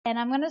And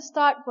I'm going to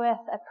start with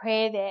a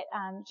prayer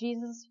that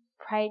Jesus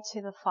prayed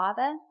to the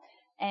Father,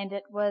 and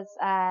it was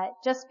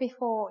just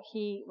before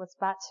he was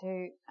about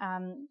to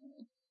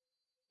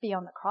be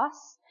on the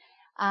cross.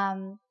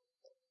 And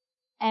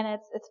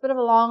it's a bit of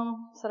a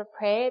long sort of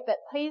prayer, but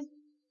please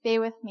bear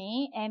with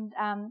me and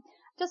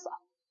just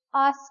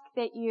ask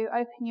that you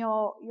open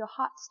your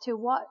hearts to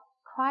what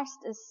Christ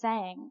is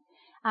saying,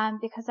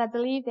 because I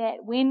believe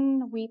that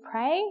when we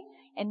pray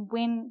and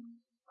when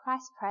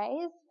Christ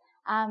prays,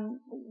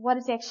 what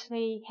is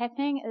actually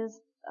happening is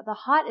the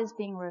heart is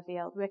being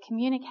revealed. We're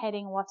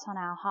communicating what's on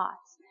our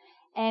hearts.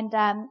 And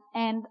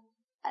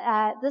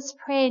this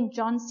prayer in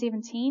John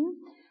 17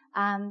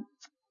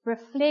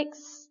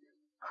 reflects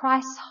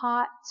Christ's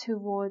heart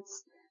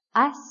towards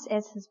us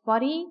as his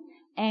body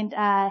and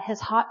his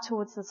heart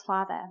towards his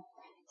Father.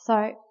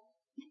 So,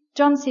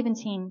 John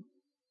 17.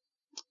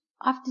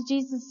 After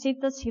Jesus said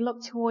this, he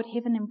looked toward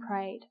heaven and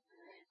prayed,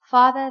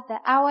 "Father, the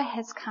hour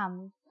has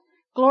come.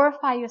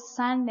 Glorify your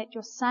Son, that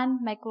your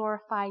Son may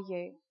glorify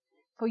you.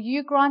 For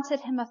you granted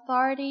him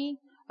authority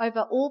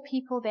over all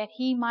people, that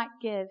he might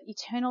give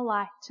eternal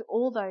life to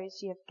all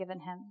those you have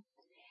given him.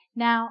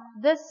 Now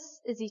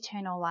this is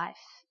eternal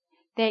life,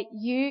 that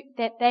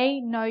they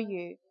know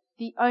you,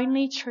 the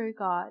only true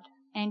God,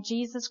 and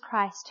Jesus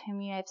Christ whom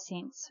you have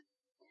sent.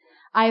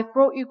 I have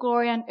brought you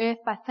glory on earth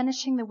by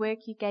finishing the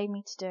work you gave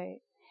me to do.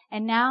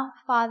 And now,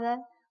 Father,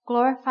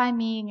 glorify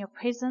me in your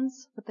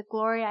presence with the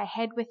glory I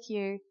had with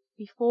you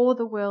before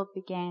the world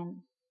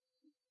began.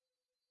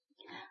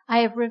 I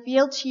have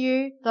revealed to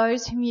you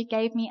those whom you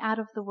gave me out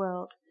of the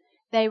world.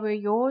 They were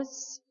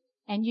yours,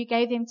 and you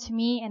gave them to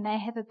me, and they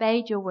have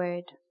obeyed your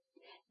word.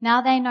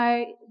 Now they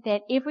know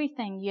that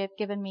everything you have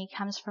given me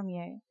comes from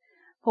you.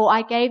 For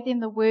I gave them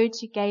the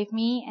words you gave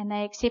me, and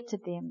they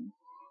accepted them.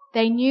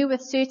 They knew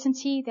with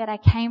certainty that I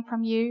came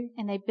from you,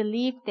 and they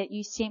believed that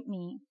you sent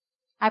me.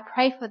 I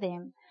pray for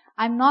them.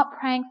 I'm not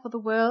praying for the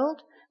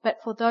world, but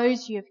for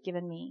those you have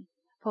given me,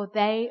 for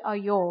they are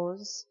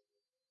yours.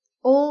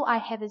 All I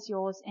have is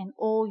yours, and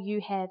all you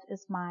have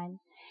is mine,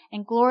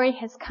 and glory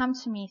has come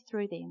to me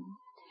through them.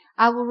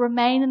 I will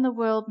remain in the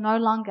world no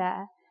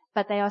longer,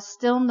 but they are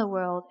still in the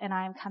world, and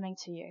I am coming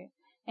to you."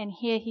 And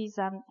here he's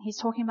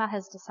talking about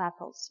his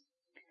disciples.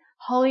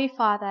 "Holy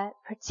Father,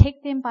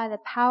 protect them by the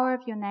power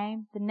of your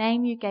name, the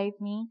name you gave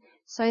me,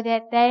 so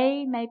that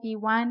they may be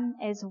one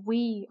as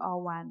we are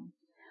one.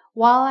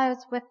 While I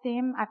was with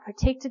them, I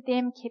protected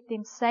them, kept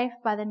them safe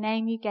by the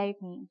name you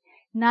gave me.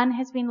 None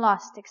has been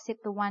lost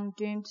except the one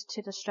doomed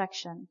to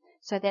destruction,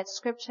 so that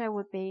scripture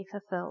would be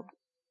fulfilled.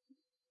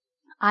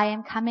 I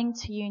am coming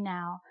to you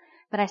now,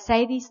 but I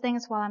say these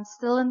things while I'm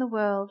still in the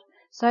world,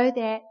 so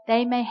that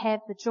they may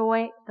have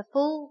the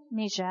full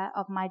measure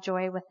of my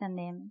joy within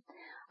them.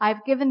 I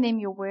have given them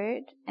your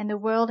word, and the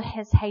world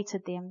has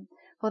hated them,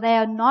 for they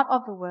are not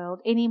of the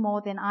world any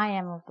more than I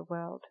am of the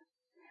world.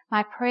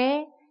 My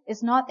prayer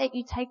is not that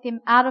you take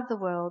them out of the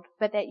world,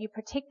 but that you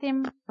protect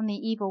them from the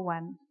evil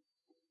one.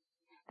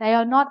 They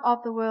are not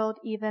of the world,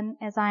 even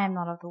as I am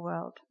not of the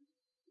world.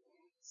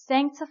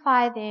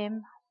 Sanctify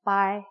them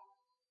by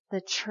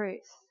the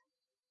truth.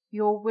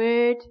 Your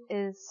word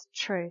is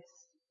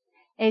truth.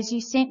 As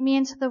you sent me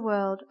into the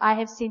world, I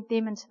have sent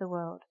them into the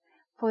world.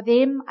 For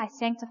them I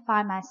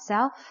sanctify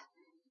myself,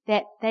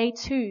 that they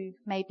too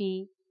may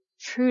be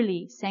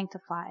truly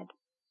sanctified."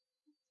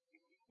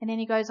 And then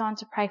he goes on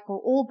to pray for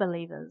all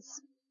believers.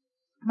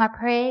 "My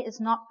prayer is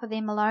not for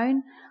them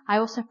alone. I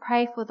also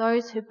pray for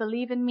those who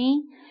believe in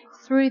me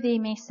through their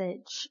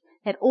message,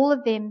 that all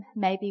of them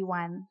may be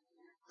one.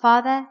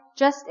 Father,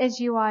 just as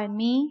you are in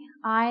me,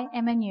 I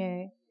am in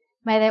you.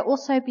 May they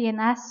also be in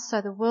us,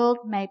 so the world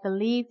may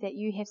believe that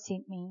you have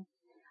sent me.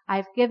 I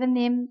have given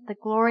them the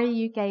glory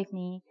you gave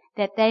me,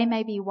 that they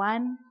may be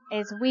one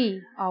as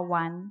we are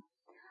one.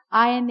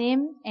 I in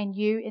them and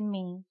you in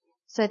me,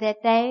 so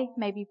that they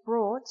may be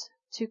brought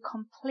to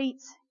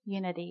complete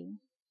unity."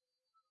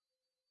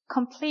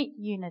 Complete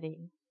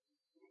unity.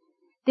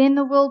 "Then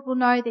the world will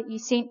know that you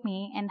sent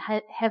me and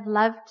have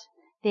loved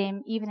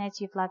them even as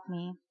you've loved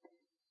me."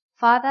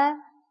 Father,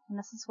 and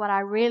this is what I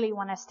really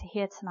want us to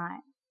hear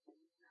tonight,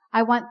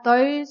 I want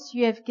those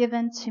you have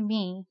given to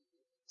me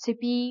to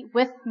be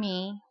with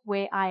me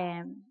where I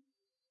am.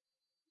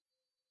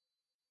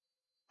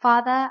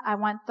 Father, I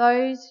want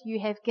those you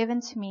have given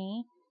to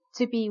me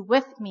to be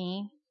with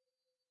me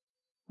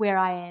where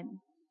I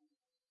am,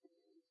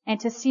 and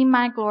to see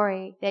my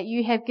glory that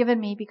you have given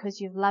me because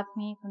you've loved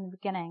me from the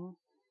beginning.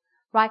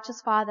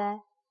 Righteous Father,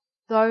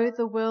 though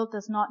the world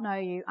does not know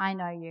you, I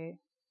know you,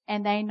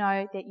 and they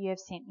know that you have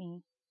sent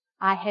me.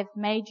 I have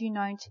made you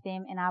known to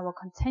them, and I will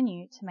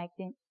continue to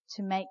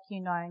make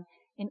you known,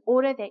 in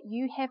order that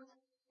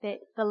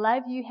the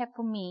love you have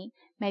for me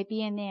may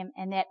be in them,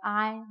 and that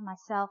I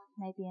myself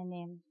may be in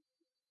them.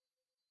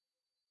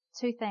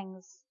 Two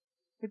things.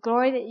 The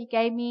glory that you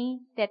gave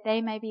me, that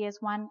they may be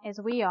as one as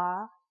we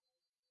are,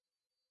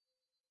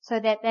 so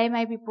that they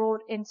may be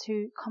brought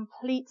into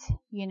complete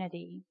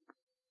unity.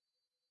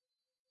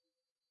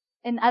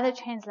 In other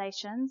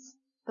translations,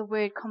 the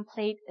word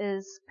complete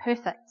is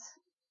perfect.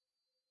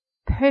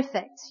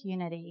 perfect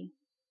unity.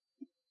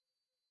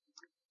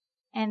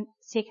 And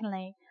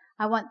secondly,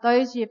 I want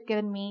those you have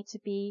given me to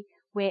be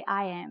where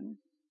I am,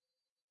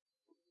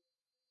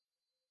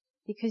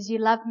 because you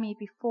loved me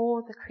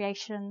before the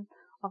creation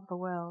of the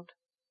world.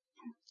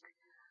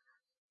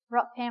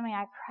 Rock family,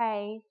 I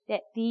pray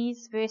that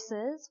these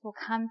verses will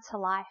come to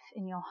life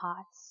in your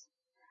hearts.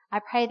 I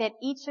pray that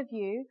each of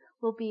you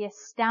will be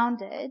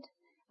astounded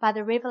by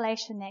the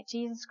revelation that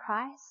Jesus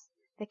Christ,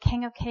 the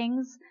King of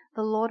Kings,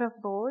 the Lord of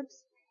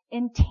Lords,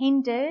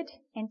 intended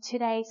and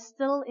today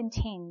still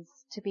intends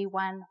to be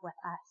one with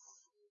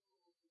us.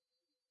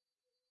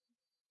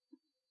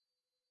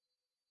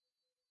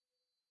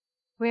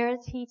 Where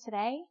is he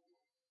today?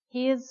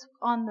 He is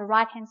on the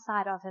right-hand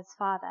side of his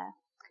Father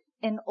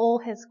in all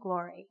his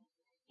glory.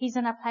 He's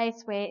in a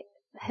place where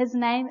his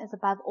name is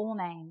above all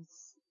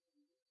names.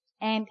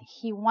 And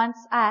he wants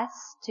us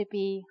to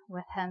be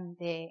with him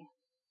there.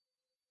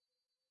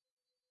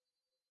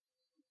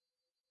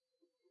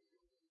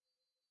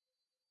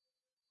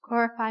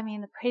 Glorify me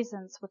in the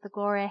presence with the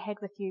glory I had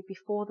with you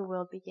before the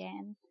world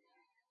began.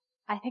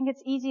 I think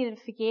it's easy to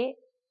forget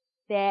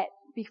that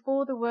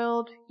before the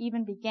world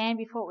even began,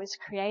 before it was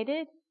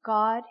created,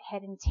 God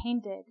had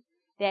intended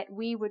that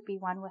we would be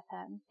one with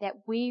him, that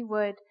we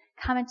would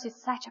come into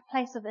such a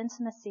place of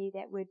intimacy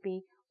that we'd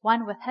be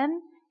one with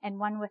him and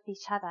one with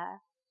each other.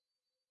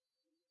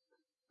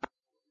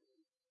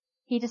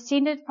 He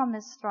descended from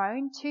his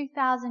throne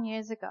 2,000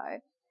 years ago,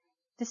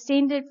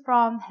 descended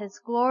from his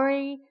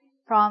glory,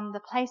 from the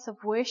place of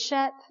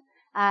worship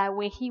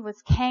where he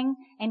was king,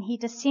 and he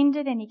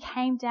descended and he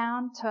came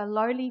down to a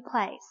lowly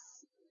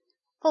place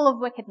full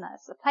of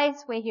wickedness, a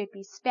place where he would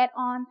be spat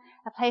on,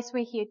 a place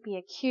where he would be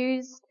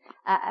accused,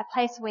 a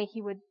place where he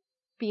would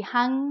be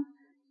hung,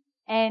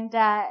 and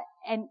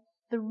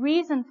the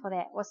reason for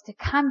that was to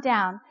come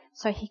down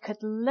so he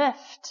could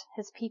lift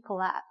his people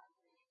up.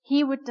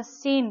 He would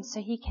descend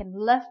so he can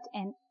lift,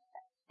 and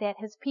that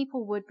his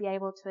people would be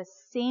able to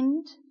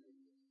ascend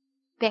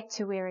back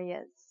to where he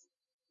is.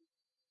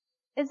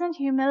 Isn't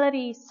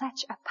humility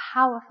such a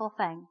powerful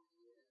thing?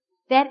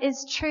 That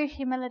is true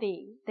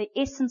humility. The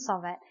essence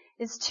of it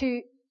is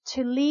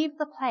to leave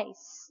the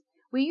place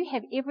where you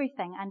have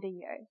everything under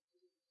you.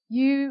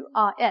 You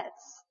are it,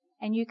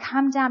 and you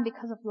come down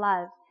because of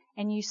love,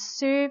 and you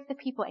serve the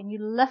people, and you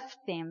lift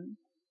them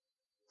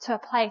to a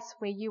place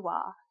where you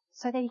are,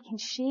 so that he can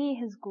share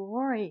his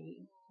glory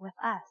with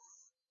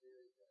us.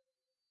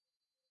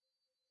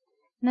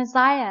 In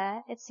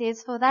Isaiah, it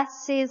says, "For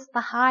thus says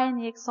the high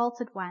and the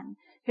exalted one,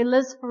 who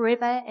lives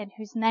forever and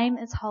whose name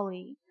is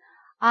holy.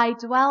 I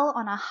dwell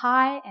on a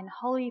high and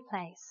holy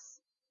place,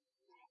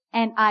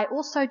 and I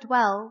also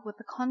dwell with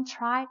the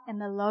contrite and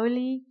the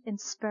lowly in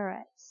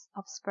spirit,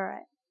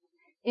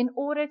 in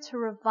order to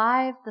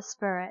revive the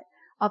spirit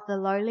of the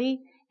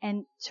lowly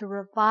and to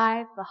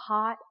revive the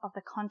heart of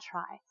the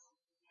contrite."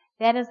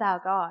 That is our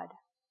God.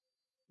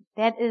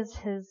 That is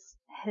his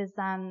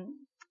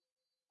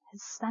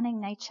stunning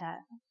nature.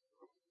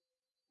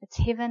 It's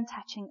heaven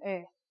touching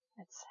earth.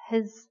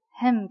 It's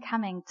him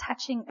coming,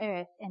 touching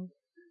earth and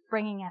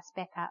bringing us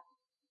back up.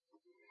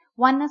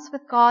 Oneness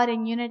with God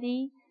and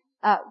unity,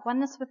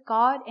 oneness with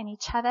God and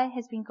each other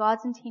has been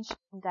God's intention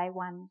from day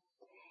one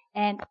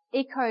and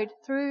echoed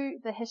through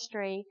the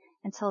history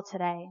until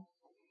today.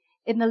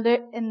 In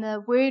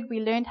the word we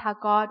learned how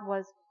God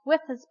was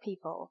with his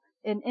people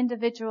in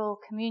individual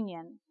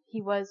communion.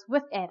 He was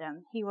with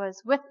Adam, he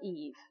was with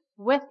Eve,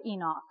 with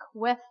Enoch,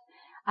 with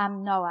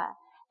Noah.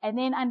 And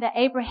then under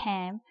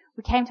Abraham,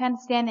 we came to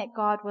understand that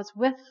God was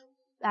with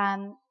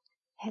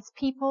his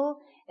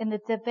people in the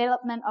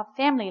development of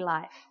family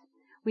life.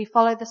 We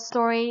follow the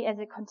story as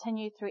it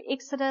continued through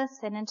Exodus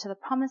and into the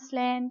Promised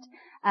Land,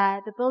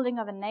 the building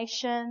of a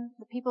nation,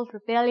 the people's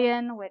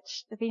rebellion,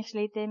 which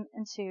eventually led them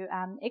into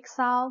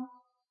exile.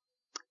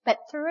 But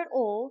through it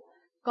all,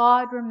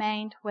 God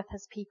remained with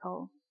his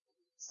people.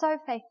 So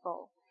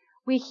faithful.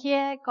 We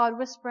hear God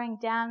whispering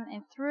down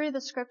and through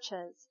the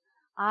scriptures,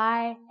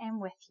 "I am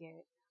with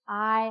you.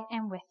 I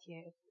am with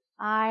you.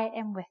 I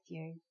am with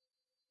you."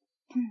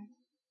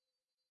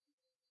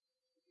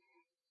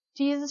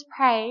 Jesus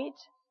prayed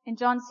in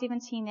John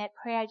 17, that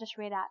prayer I just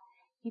read out.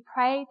 He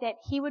prayed that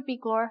he would be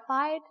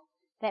glorified,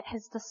 that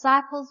his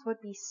disciples would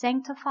be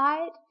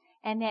sanctified,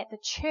 and that the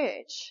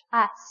church,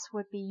 us,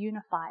 would be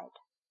unified.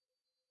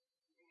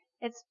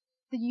 It's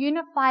the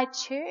unified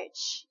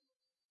church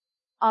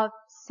of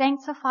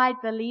sanctified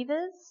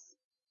believers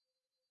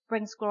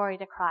brings glory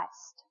to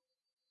Christ.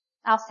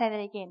 I'll say that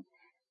again.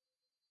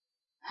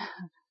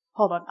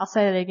 Hold on, I'll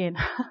say that again.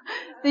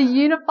 The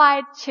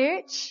unified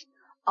church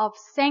of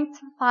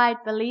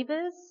sanctified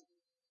believers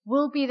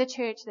will be the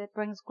church that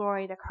brings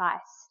glory to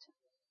Christ.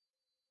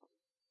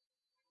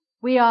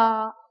 We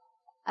are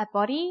a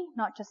body,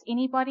 not just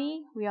any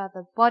body. We are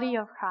the body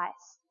of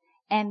Christ.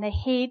 And the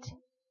head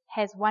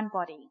has one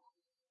body.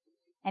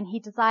 And he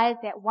desires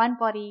that one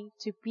body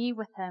to be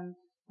with him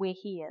where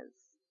he is.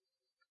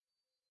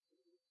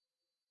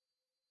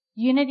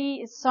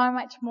 Unity is so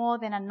much more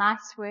than a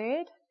nice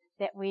word.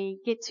 that we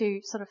get to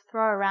sort of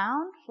throw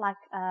around like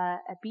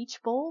a beach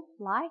ball,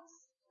 light,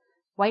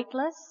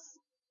 weightless.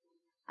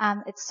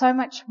 It's so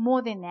much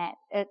more than that.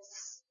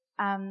 It's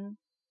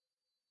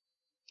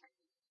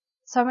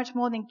so much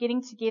more than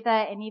getting together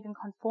and even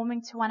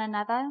conforming to one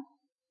another.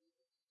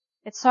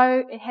 It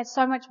has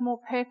so much more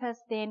purpose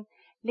than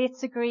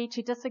let's agree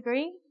to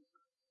disagree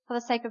for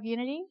the sake of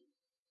unity.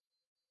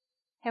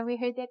 Have we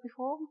heard that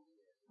before?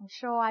 I'm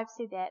sure I've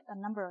said that a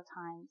number of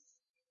times.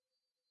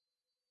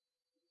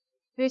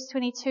 Verse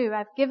 22,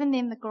 I've given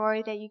them the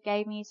glory that you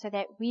gave me so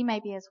that we may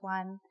be as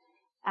one,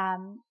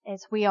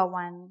 as we are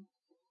one,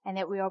 and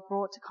that we are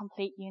brought to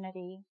complete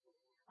unity.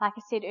 Like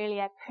I said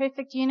earlier,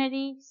 perfect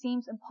unity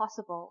seems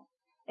impossible.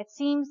 It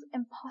seems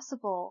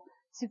impossible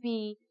to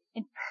be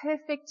in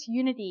perfect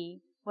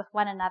unity with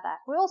one another.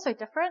 We're also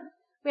different.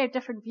 We have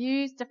different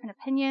views, different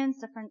opinions,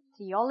 different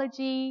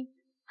theology.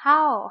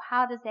 How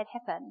does that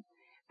happen?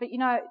 But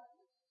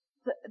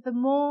the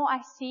more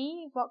I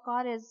see what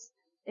God is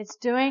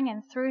doing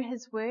and through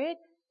His Word,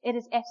 it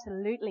is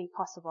absolutely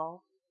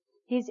possible.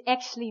 He's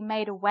actually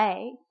made a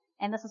way,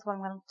 and this is what I'm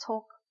going to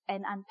talk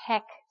and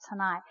unpack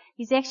tonight.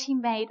 He's actually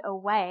made a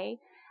way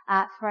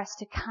for us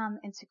to come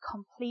into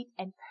complete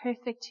and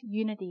perfect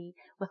unity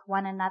with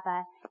one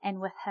another and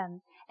with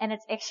Him. And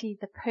it's actually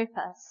the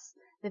purpose,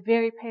 the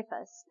very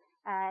purpose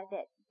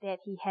that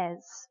He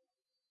has.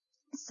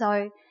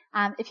 So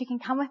if you can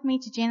come with me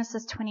to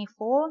Genesis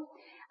 24.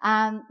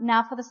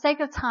 Now, for the sake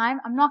of time,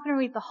 I'm not going to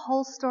read the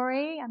whole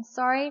story. I'm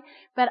sorry,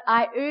 but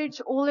I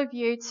urge all of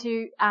you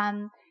to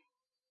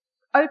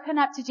open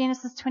up to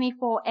Genesis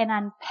 24 and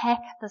unpack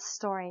this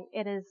story.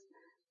 It is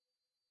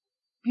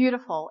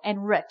beautiful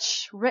and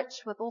rich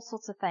with all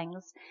sorts of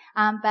things.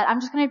 But I'm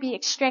just going to be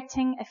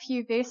extracting a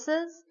few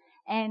verses,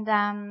 and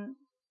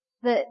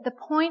the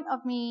point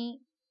of me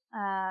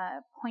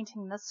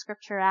pointing this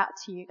scripture out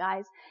to you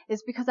guys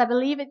is because I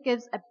believe it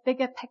gives a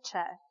bigger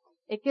picture.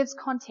 It gives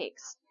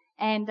context.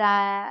 And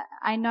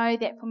I know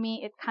that for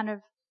me it kind of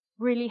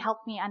really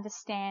helped me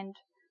understand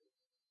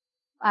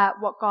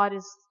what God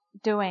is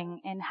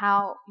doing and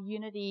how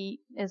unity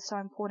is so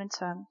important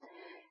to Him.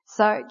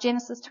 So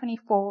Genesis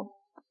 24.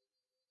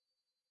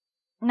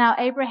 Now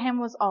Abraham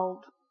was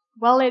old,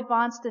 well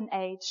advanced in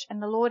age,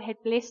 and the Lord had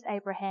blessed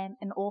Abraham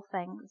in all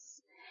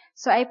things.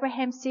 So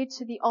Abraham said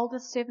to the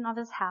oldest servant of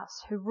his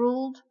house, who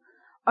ruled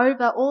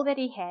over all that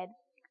he had,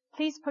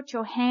 please put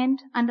your hand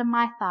under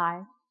my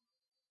thigh.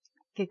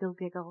 Giggle,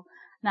 giggle.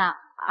 Now,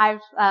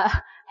 I've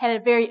had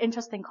a very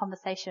interesting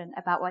conversation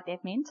about what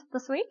that meant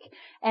this week,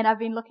 and I've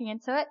been looking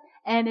into it,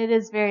 and it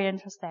is very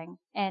interesting.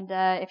 And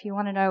if you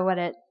want to know what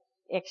it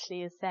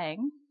actually is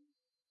saying,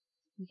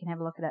 you can have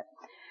a look at it.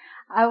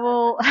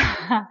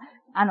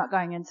 I'm not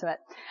going into it.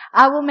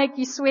 I will make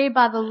you swear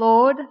by the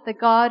Lord, the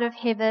God of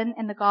heaven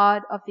and the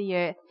God of the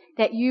earth,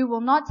 that you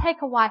will not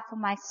take a wife for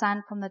my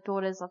son from the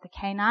daughters of the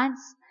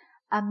Canaanites,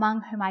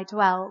 among whom I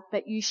dwell,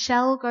 but you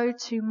shall go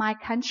to my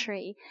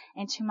country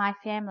and to my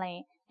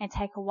family and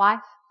take a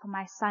wife for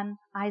my son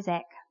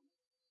Isaac.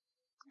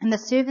 And the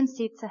servant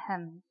said to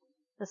him,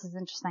 this is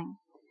interesting,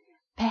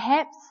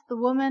 perhaps the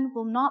woman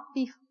will not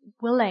be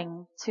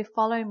willing to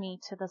follow me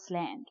to this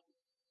land.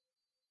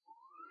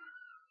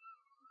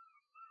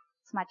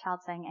 It's my child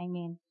saying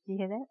amen. Do you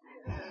hear that?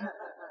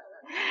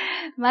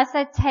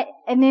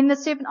 And then the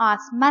servant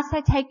asked, must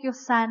I take your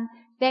son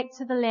back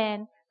to the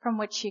land from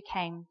which you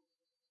came?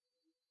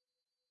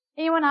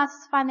 Anyone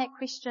else find that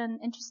question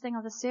interesting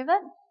of the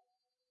servant?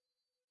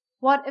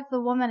 What if the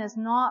woman is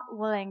not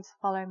willing to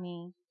follow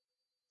me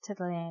to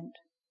the land?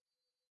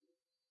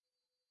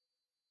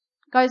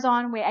 Goes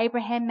on where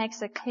Abraham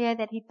makes it clear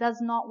that he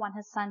does not want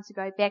his son to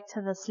go back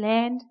to this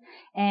land,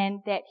 and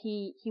that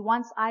he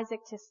wants Isaac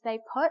to stay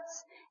put,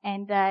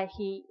 and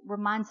he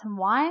reminds him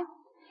why.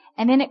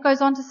 And then it goes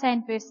on to say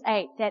in verse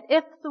 8 that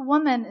if the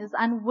woman is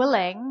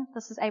unwilling,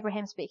 this is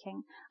Abraham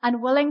speaking,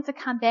 unwilling to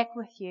come back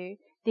with you,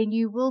 then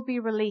you will be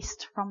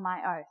released from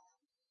my oath,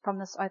 from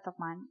this oath of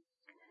mine.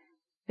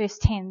 Verse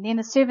 10, then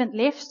the servant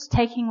left,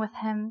 taking with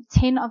him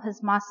 10 of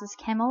his master's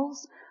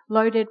camels,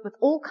 loaded with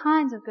all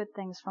kinds of good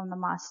things from the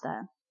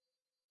master.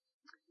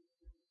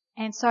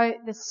 And so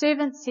the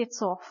servant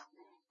sets off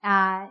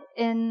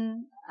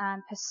in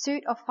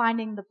pursuit of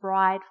finding the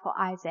bride for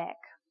Isaac.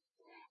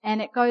 And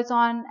it goes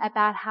on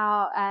about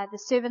how the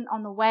servant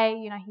on the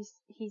way,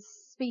 he's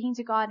speaking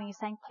to God and he's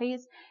saying,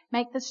 please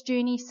make this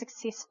journey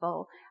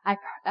successful.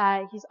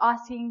 He's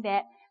asking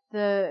that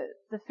the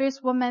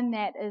first woman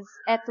that is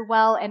at the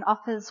well and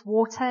offers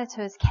water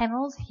to his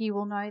camels, he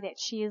will know that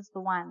she is the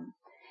one.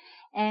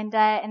 And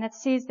it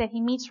says that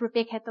he meets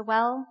Rebecca at the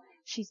well.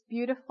 She's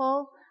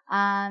beautiful.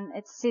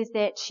 It says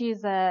that she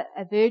is a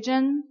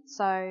virgin,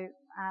 so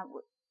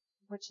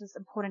which is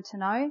important to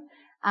know.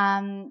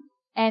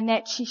 And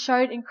that she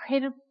showed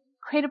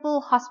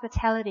incredible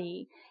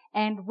hospitality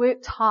and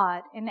worked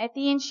hard. And at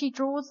the end, she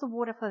draws the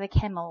water for the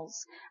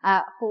camels,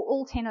 for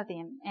all 10 of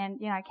them. And,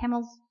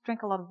 camels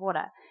drink a lot of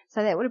water.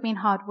 So that would have been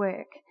hard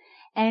work.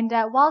 And,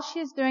 while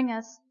she was doing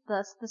it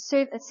says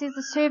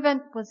the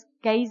servant was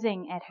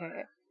gazing at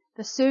her.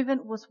 The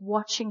servant was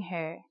watching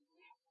her.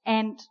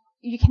 And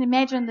you can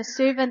imagine the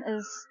servant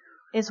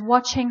is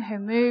watching her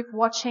move,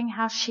 watching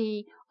how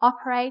she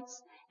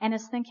operates, and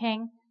is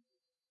thinking,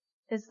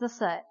 is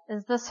this it?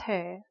 Is this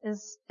her?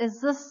 Is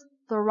this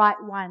the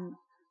right one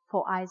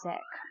for Isaac?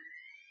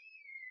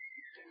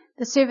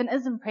 The servant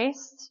is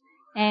impressed,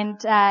 and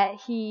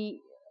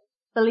he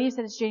believes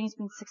that his journey's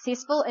been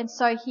successful, and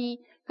so he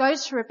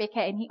goes to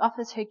Rebecca and he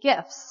offers her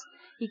gifts.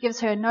 He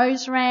gives her a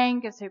nose ring,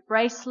 gives her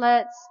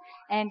bracelets,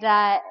 and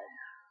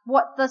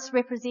what this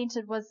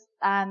represented was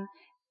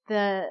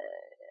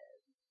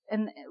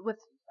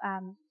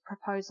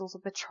proposals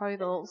or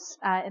betrothals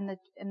in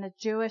the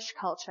Jewish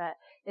culture,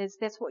 is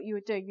that's what you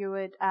would do. You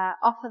would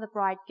offer the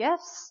bride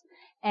gifts,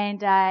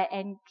 and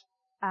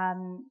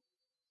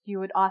you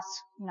would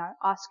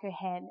ask her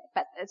hand,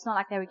 but it's not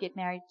like they would get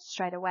married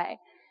straight away.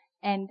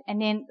 And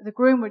then the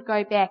groom would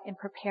go back and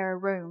prepare a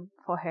room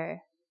for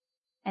her,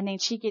 and then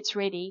she gets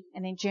ready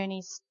and then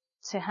journeys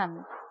to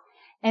him.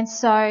 And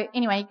so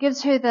anyway, he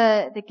gives her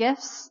the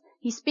gifts.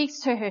 He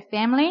speaks to her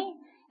family,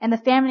 and the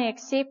family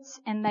accepts,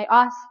 and they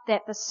ask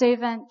that the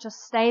servant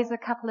just stays a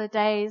couple of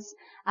days,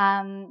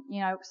 so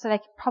they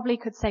probably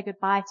could say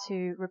goodbye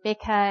to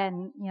Rebecca,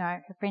 and,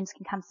 her friends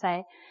can come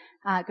say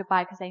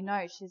goodbye because they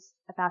know she's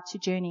about to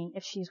journey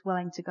if she's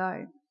willing to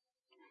go.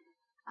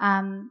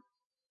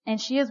 And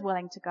she is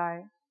willing to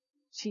go.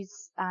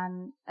 She's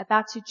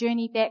about to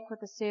journey back with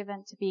the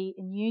servant to be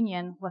in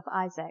union with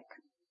Isaac.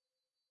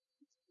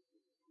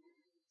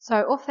 So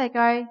off they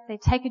go. They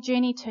take a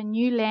journey to a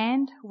new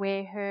land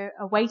where her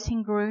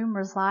awaiting groom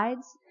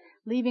resides,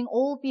 leaving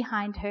all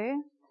behind her,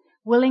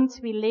 willing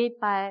to be led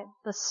by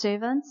the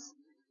servants,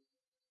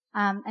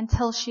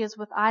 until she is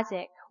with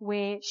Isaac,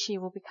 where she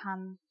will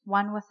become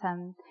one with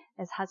him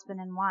as husband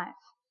and wife.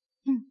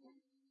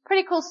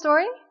 Pretty cool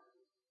story,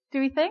 do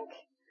we think?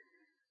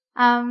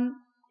 And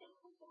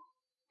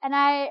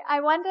I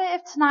wonder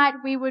if tonight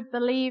we would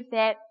believe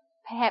that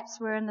perhaps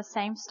we're in the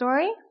same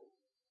story.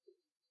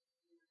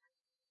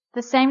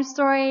 The same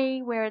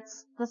story where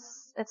it's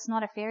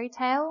not a fairy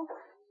tale,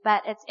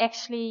 but it's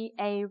actually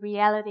a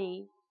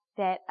reality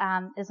that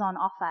is on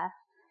offer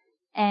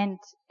and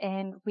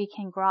we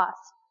can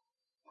grasp.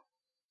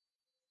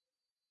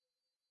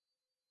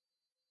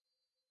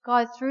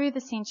 God through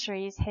the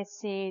centuries has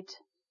said,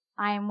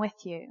 I am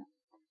with you.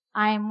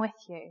 I am with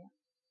you.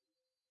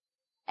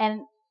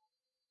 And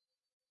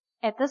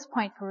at this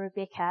point for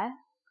Rebecca,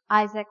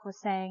 Isaac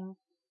was saying,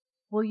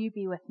 will you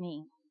be with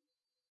me?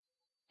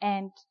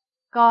 And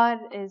God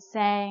is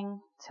saying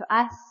to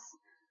us,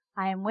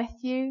 I am with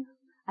you.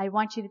 I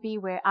want you to be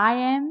where I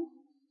am.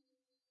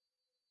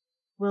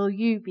 Will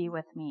you be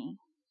with me?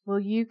 Will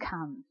you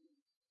come?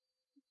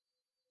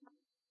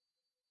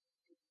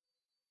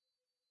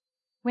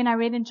 When I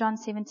read in John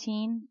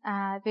 17,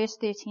 verse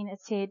 13,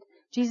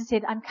 Jesus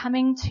said, I'm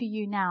coming to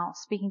you now,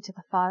 speaking to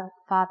the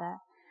Father.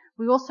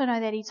 We also know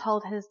that he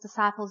told his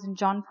disciples in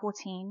John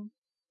 14,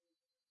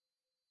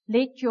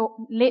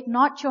 let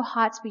not your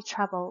hearts be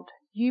troubled.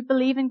 You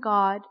believe in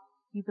God,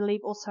 you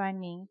believe also in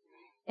me.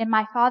 In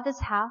my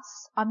Father's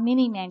house are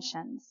many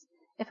mansions.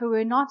 If it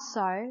were not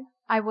so,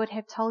 I would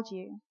have told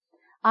you.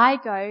 I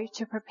go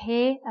to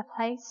prepare a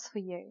place for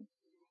you.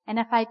 And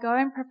if I go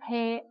and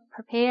prepare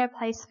a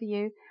place for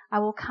you, I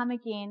will come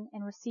again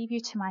and receive you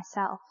to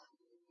myself,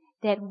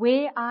 that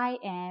where I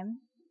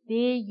am,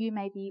 there you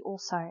may be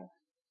also.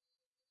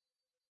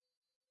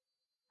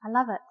 I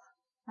love it.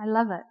 I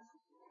love it.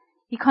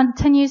 He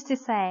continues to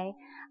say,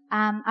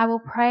 I will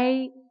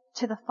pray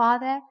to the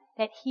Father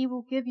that he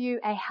will give you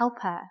a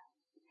helper,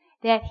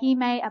 that he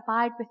may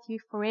abide with you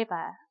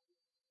forever.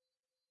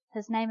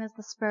 His name is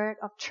the Spirit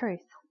of truth.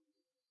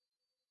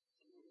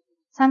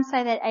 Some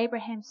say that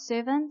Abraham's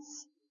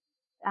servants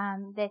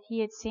that he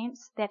had sent,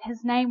 that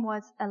his name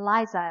was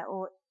Eliezer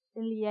or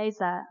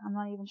Eliezer, I'm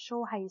not even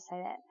sure how you say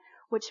that,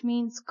 which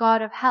means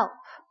God of help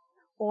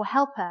or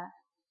helper.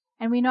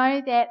 And we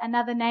know that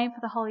another name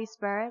for the Holy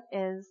Spirit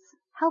is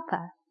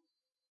helper.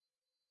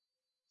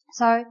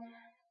 So,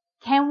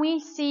 can we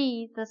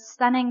see the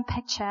stunning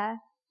picture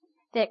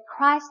that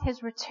Christ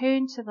has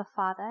returned to the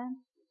Father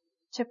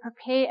to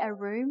prepare a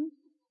room,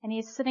 and he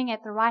is sitting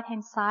at the right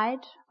hand side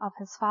of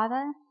his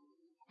Father,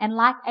 and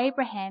like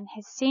Abraham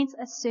has sent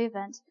a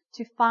servant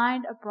to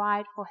find a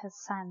bride for his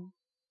son.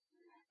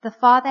 The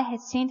Father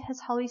has sent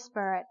his Holy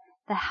Spirit,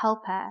 the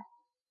helper,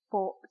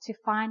 to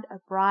find a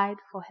bride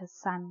for his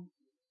son.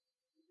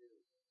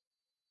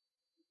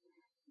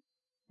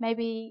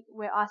 Maybe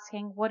we're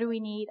asking, what do we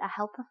need a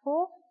helper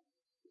for?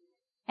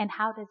 And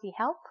how does he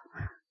help?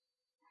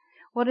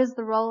 What is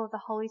the role of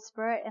the Holy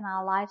Spirit in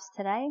our lives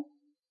today?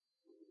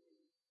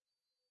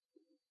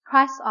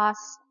 Christ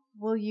asks,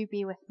 will you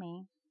be with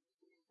me?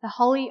 The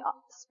Holy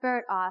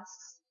Spirit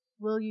asks,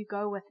 will you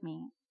go with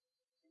me?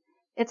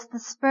 It's the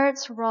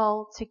Spirit's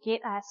role to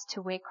get us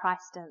to where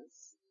Christ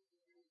is.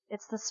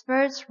 It's the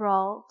Spirit's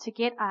role to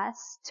get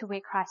us to where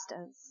Christ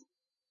is.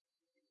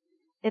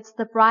 It's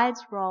the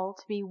bride's role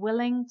to be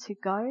willing to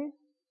go,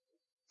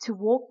 to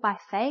walk by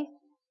faith,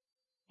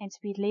 and to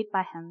be led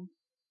by him.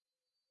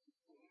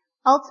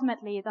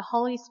 Ultimately, the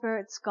Holy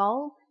Spirit's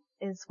goal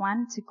is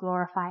one, to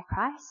glorify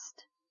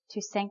Christ,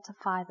 to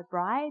sanctify the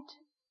bride,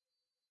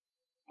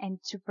 and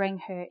to bring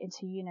her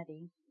into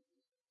unity.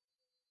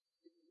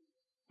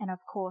 And of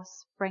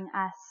course, bring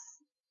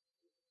us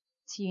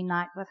to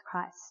unite with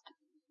Christ.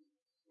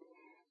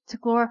 To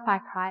glorify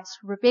Christ,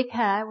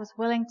 Rebecca was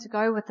willing to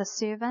go with the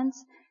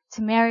servants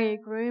to marry a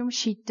groom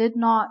she did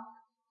not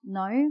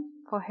know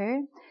for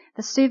her.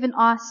 The servant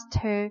asked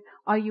her,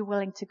 "Are you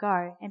willing to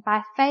go?" And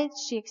by faith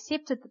she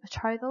accepted the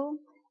betrothal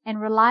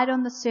and relied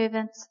on the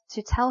servants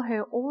to tell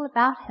her all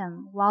about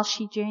him while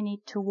she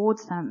journeyed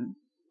towards him.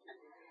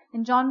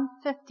 In John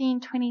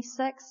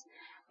 15:26,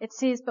 it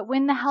says, "But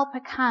when the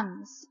Helper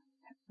comes,"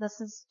 this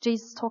is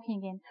Jesus talking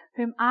again,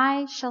 "whom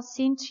I shall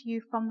send to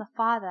you from the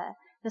Father,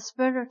 the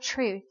Spirit of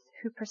truth,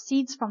 who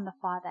proceeds from the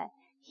Father,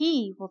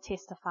 he will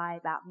testify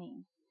about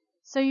me."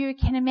 So you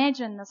can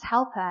imagine this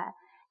helper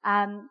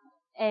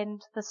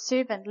and the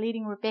servant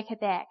leading Rebecca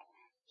back.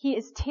 He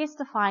is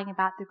testifying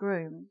about the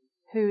groom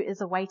who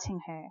is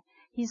awaiting her.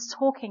 He's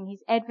talking,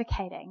 he's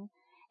advocating.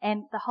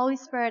 And the Holy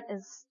Spirit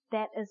is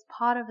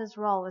part of his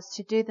role, is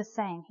to do the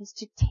same. He's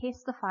to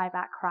testify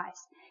about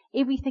Christ.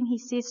 Everything he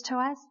says to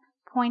us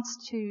points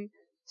to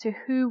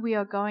who we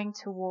are going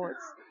towards,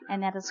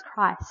 and that is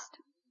Christ.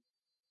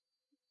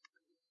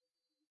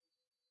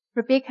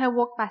 Rebecca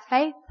walked by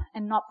faith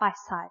and not by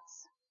sight.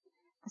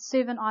 The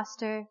servant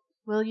asked her,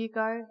 "Will you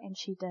go?" And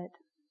she did.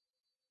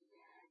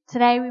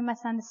 Today we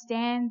must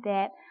understand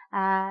that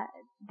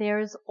there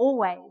is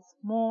always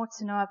more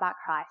to know about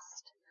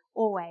Christ.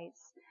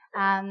 Always.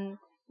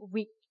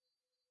 We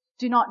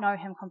do not know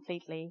him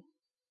completely.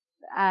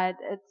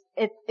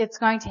 It's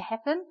going to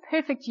happen.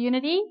 Perfect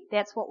unity,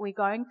 that's what we're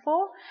going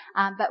for.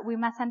 But we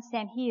must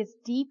understand he is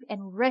deep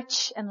and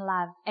rich in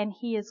love, and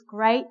he is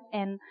great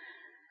and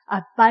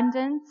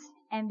abundant,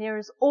 and there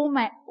is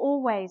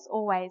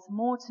always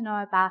more to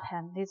know about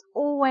him. There's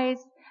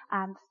always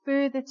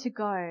further to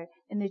go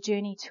in the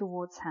journey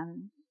towards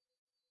him.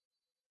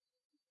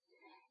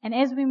 And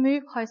as we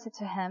move closer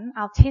to him,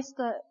 our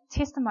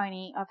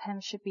testimony of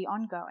him should be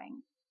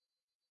ongoing.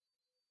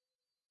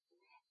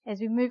 As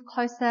we move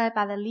closer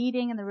by the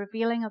leading and the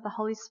revealing of the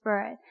Holy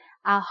Spirit,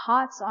 our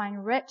hearts are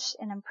enriched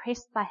and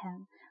impressed by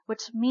him,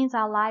 which means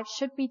our lives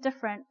should be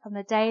different from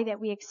the day that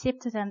we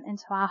accepted him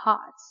into our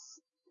hearts.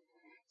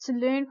 To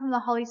learn from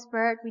the Holy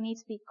Spirit, we need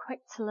to be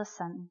quick to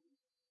listen.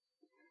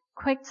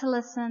 Quick to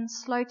listen,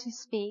 slow to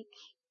speak,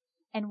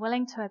 and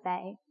willing to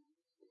obey.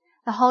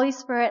 The Holy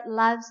Spirit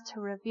loves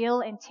to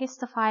reveal and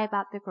testify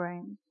about the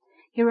groom.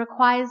 He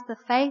requires the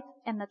faith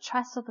and the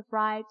trust of the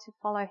bride to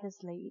follow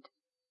his lead.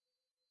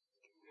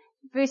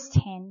 Verse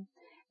 10,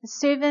 the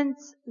servant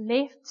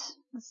left,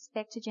 this is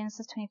back to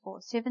Genesis 24,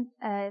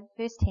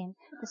 verse 10,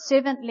 the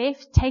servant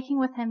left, taking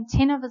with him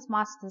 10 of his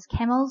master's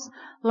camels,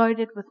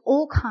 loaded with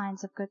all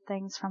kinds of good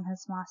things from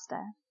his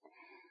master.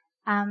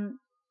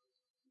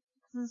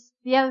 This is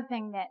the other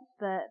thing that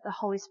the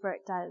Holy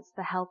Spirit does,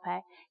 the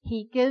helper.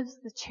 He gives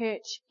the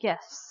church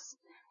gifts,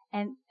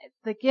 and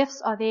the gifts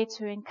are there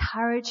to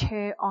encourage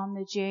her on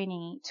the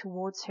journey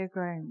towards her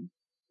groom.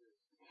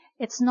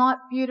 It's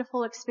not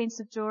beautiful,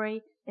 expensive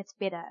jewelry, it's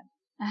better.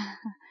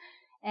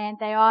 And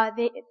they are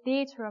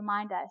there to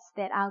remind us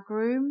that our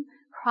groom,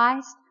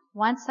 Christ,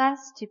 wants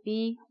us to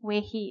be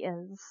where he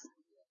is.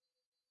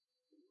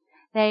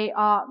 They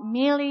are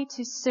merely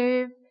to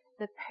serve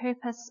the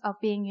purpose of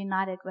being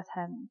united with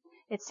him.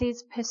 It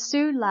says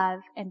pursue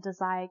love and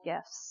desire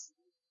gifts.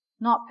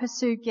 Not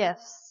pursue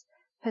gifts.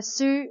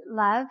 Pursue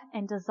love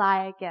and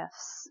desire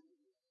gifts.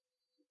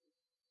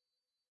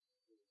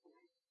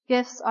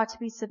 Gifts are to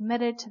be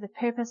submitted to the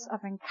purpose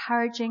of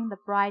encouraging the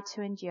bride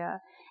to endure.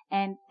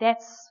 And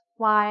that's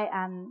why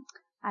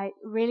I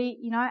really,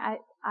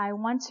 I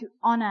want to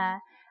honor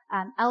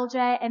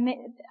LJ, and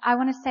I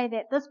want to say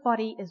that this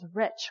body is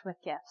rich with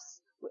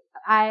gifts.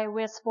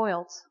 We're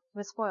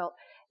spoiled.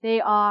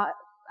 There are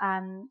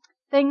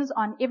things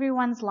on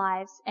everyone's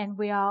lives, and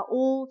we are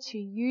all to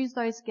use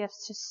those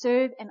gifts to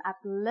serve and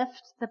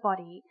uplift the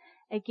body.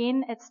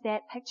 Again, it's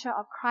that picture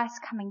of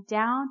Christ coming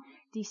down,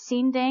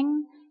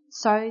 descending,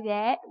 so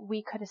that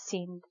we could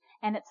ascend.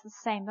 And it's the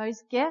same.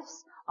 Those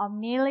gifts are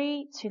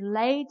merely to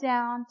lay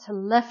down, to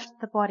lift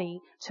the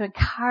body, to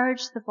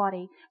encourage the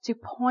body, to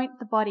point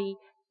the body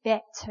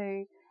back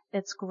to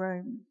its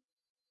groom.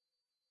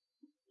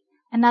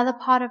 Another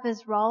part of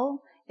his role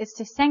is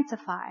to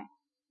sanctify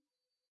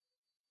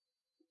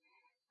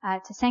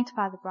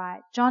the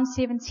bride. John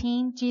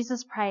 17,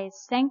 Jesus prays,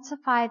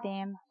 "Sanctify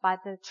them by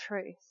the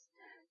truth.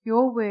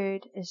 Your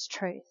word is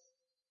truth."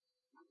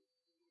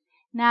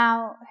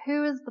 Now,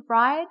 who is the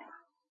bride?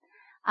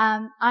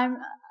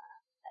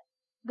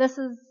 This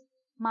is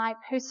my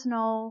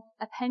personal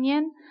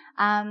opinion.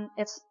 I'm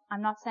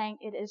not saying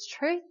it is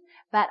truth,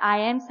 but I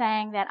am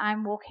saying that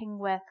I'm walking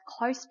with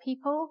close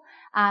people,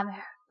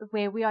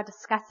 where we are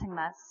discussing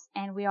this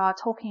and we are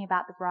talking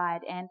about the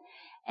bride,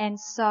 and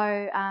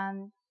so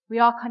we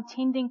are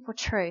contending for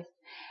truth.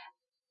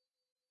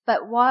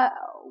 But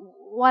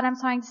what I'm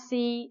trying to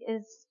see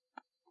is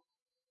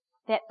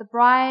that the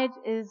bride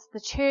is the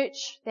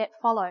church that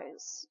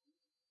follows.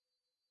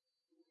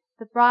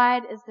 The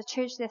bride is the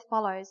church that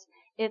follows.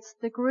 It's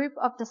the group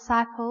of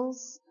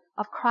disciples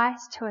of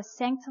Christ who are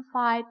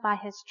sanctified by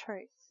his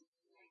truth.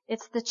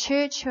 It's the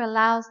church who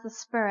allows the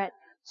Spirit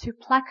to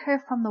pluck her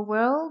from the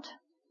world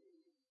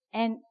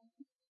and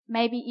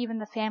maybe even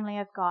the family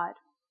of God.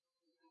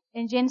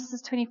 In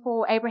Genesis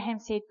 24, Abraham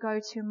said, "Go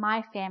to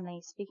my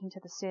family," speaking to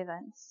the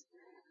servants.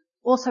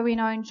 Also, we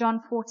know in John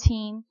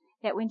 14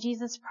 that when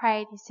Jesus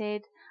prayed, he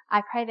said,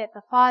 "I pray that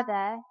the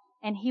Father,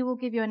 and he will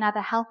give you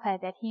another helper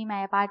that he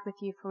may abide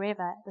with you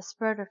forever, the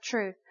Spirit of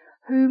truth,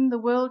 whom the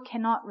world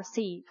cannot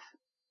receive."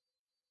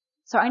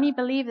 So only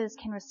believers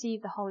can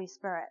receive the Holy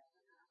Spirit.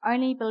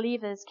 Only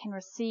believers can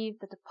receive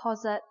the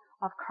deposit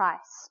of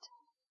Christ.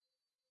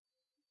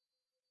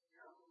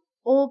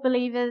 All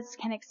believers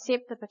can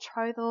accept the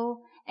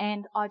betrothal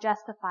and are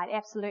justified.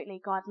 Absolutely.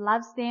 God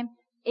loves them.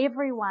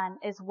 Everyone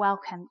is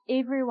welcome.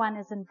 Everyone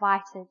is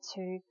invited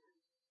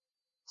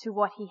to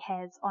what he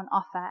has on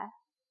offer,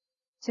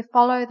 to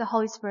follow the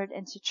Holy Spirit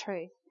into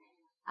truth,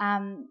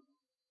 in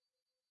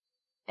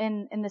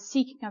the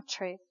seeking of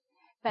truth.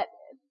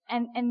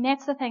 And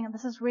that's the thing, and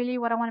this is really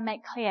what I want to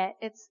make clear.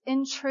 It's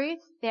in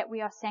truth that we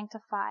are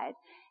sanctified.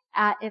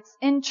 It's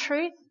in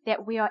truth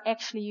that we are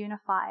actually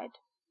unified.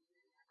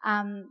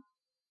 And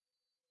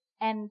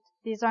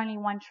there's only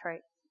one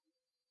truth.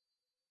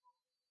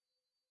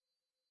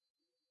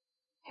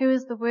 Who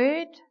is the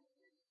Word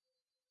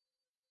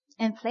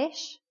in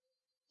flesh?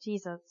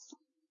 Jesus.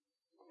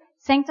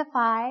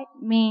 Sanctify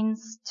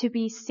means to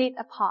be set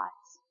apart.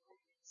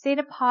 Set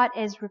apart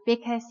as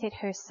Rebecca set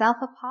herself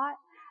apart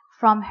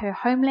from her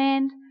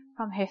homeland,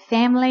 from her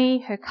family,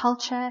 her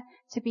culture,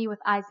 to be with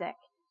Isaac.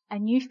 A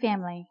new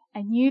family,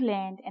 a new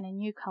land, and a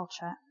new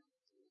culture.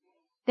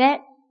 That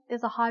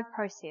is a hard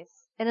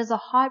process. It is a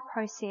hard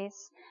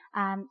process,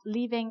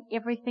 leaving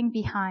everything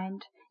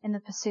behind in the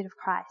pursuit of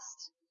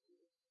Christ.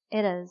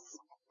 It is.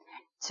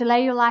 To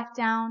lay your life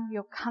down,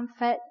 your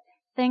comfort,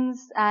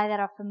 things that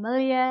are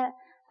familiar,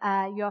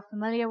 you're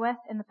familiar with,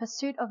 in the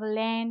pursuit of a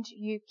land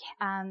you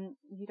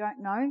don't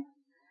know,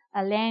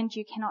 a land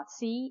you cannot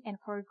see, and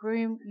for a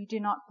groom you do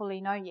not fully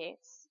know yet.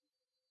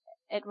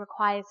 It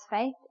requires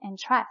faith and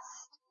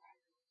trust.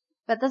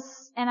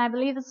 And I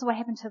believe this is what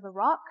happened to the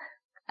rock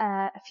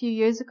a few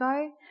years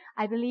ago.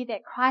 I believe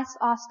that Christ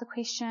asked the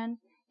question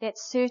that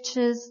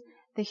searches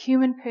the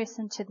human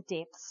person to the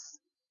depths.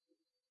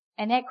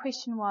 And that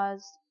question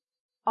was,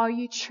 are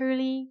you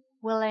truly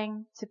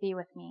willing to be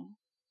with me?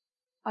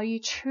 Are you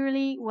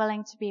truly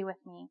willing to be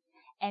with me?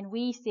 And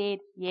we said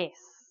yes.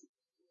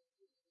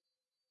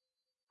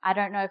 I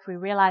don't know if we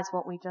realize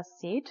what we just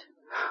said,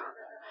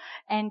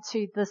 and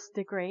to this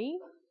degree,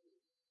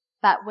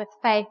 but with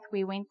faith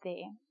we went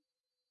there.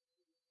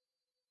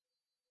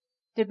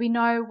 Did we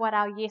know what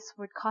our yes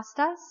would cost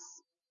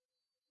us?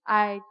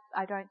 I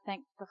don't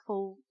think the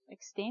full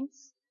extent,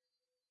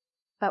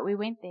 but we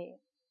went there.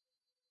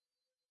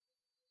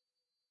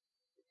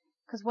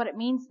 Because what it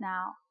means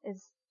now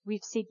is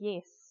we've said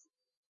yes.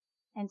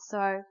 And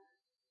so,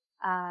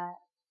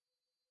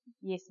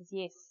 yes is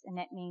yes, and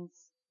that means,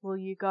 will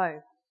you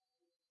go?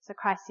 So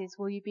Christ says,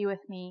 will you be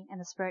with me? And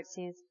the Spirit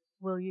says,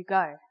 will you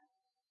go?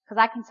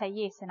 Because I can say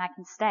yes and I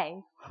can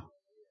stay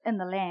in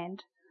the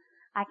land.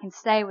 I can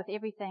stay with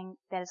everything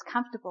that is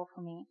comfortable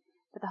for me.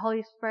 But the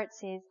Holy Spirit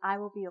says, I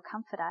will be your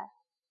comforter.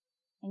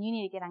 And you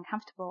need to get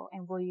uncomfortable,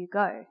 and will you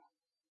go?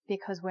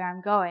 Because where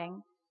I'm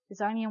going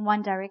is only in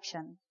one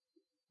direction,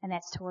 and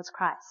that's towards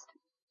Christ.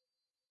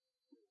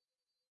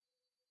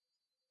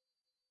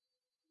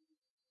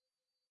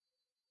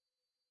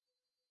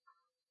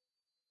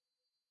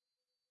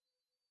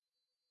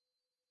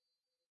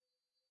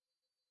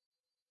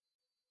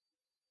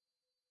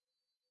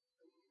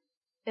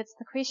 It's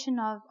the question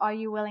of, are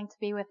you willing to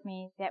be with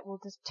me, that will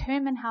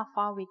determine how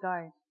far we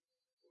go.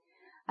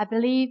 I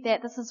believe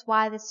that this is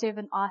why the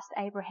servant asked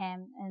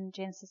Abraham in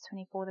Genesis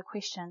 24 the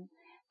question,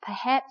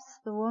 perhaps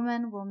the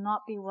woman will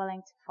not be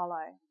willing to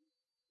follow.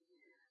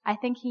 I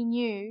think he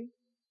knew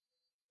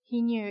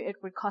it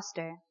would cost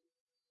her.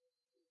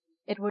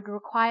 It would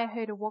require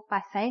her to walk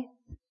by faith,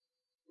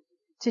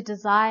 to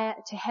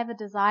have a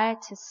desire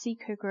to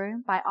seek her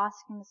groom by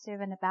asking the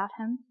servant about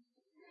him.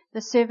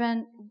 The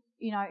servant,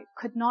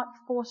 could not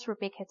force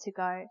Rebecca to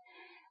go,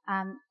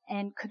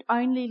 and could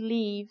only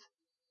leave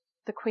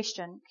the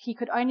question. He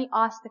could only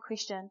ask the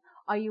question,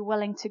 are you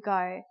willing to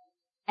go?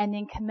 And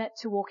then commit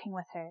to walking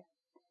with her.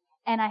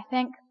 And I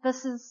think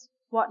this is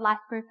what life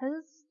group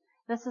is.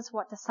 This is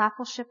what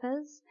discipleship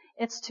is.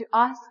 It's to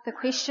ask the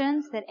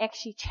questions that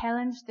actually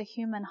challenge the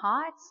human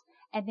heart,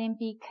 and then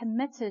be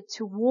committed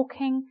to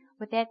walking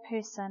with that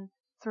person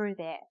through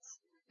that.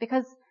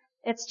 Because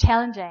it's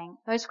challenging.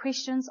 Those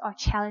questions are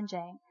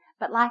challenging.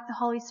 But like the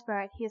Holy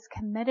Spirit, He is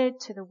committed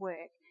to the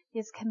work. He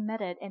is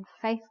committed and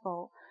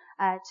faithful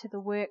to the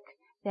work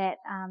that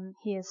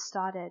He has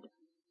started.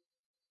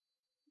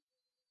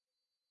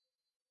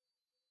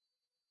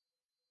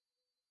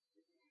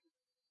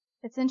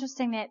 It's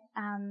interesting that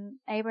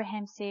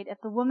Abraham said, if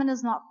the woman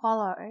is not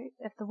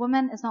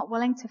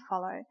willing to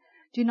follow,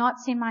 do not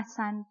send my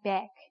son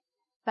back,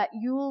 but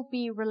you will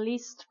be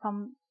released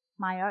from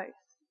my oath.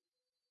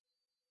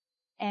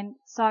 And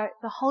so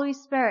the Holy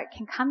Spirit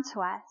can come to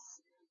us,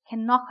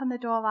 can knock on the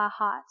door of our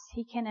hearts.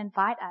 He can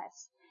invite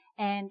us,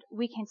 and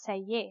we can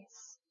say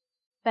yes.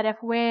 But if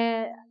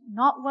we're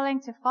not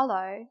willing to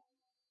follow,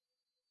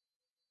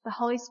 the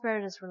Holy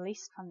Spirit is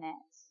released from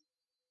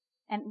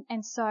that.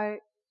 And so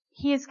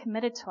He is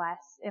committed to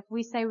us. If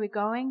we say we're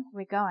going,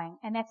 we're going.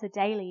 And that's a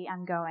daily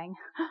I'm going.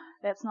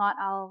 That's not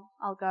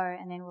I'll go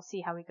and then we'll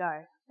see how we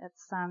go.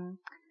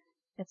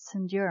 It's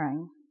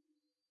enduring.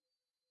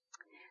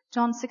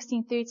 John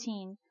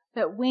 16:13.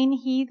 But when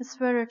He, the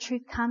Spirit of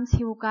truth, comes,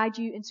 He will guide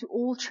you into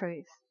all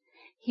truth.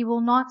 He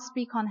will not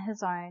speak on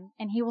His own,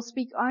 and He will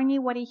speak only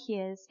what He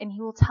hears, and He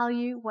will tell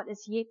you what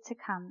is yet to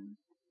come.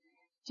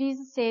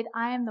 Jesus said,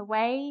 I am the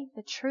way,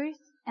 the truth,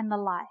 and the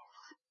life.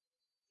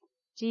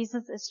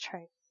 Jesus is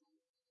truth.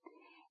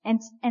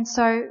 And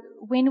so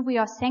when we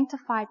are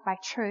sanctified by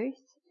truth,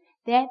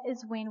 that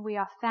is when we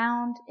are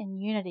found in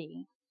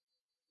unity.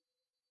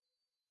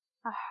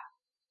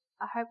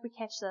 I hope we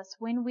catch this.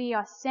 When we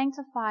are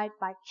sanctified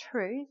by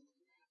truth,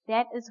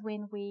 that is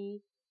when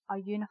we are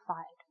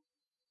unified.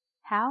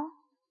 How?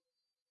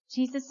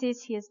 Jesus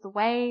says He is the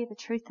way, the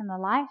truth, and the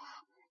life.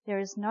 There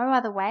is no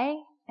other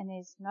way, and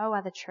there's no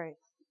other truth.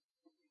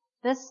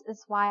 This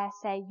is why I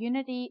say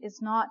unity is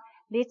not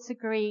let's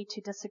agree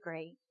to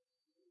disagree.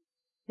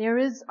 There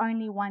is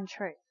only one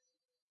truth.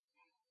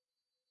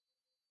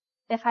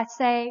 If I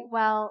say,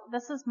 well,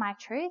 this is my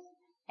truth,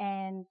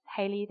 and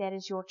Hayley, that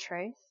is your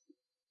truth,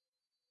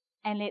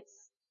 and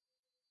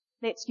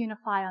let's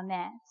unify on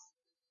that.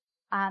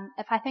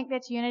 If I think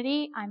that's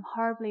unity, I'm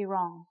horribly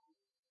wrong.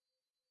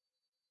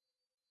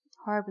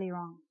 Horribly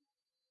wrong.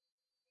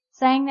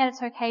 Saying that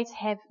it's okay to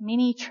have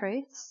many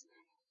truths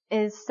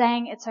is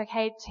saying it's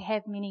okay to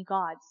have many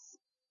gods.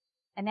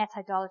 And that's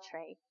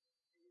idolatry.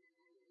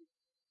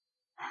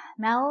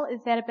 Mel,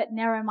 is that a bit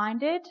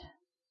narrow-minded?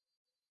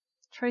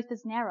 Truth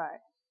is narrow.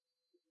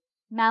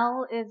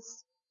 Mel,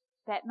 is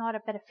that not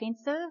a bit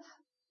offensive?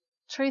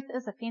 Truth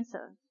is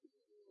offensive.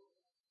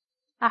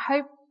 I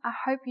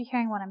hope you're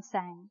hearing what I'm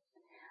saying.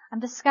 I'm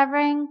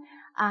discovering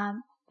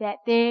that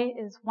there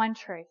is one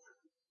truth,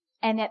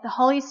 and that the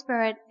Holy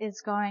Spirit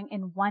is going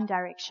in one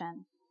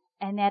direction,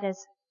 and that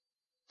is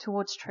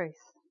towards truth.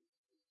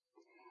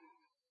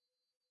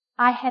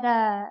 I had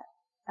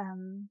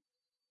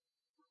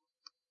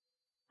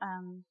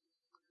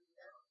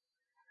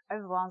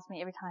overwhelms me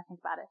every time I think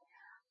about it.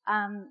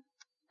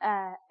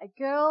 A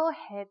girl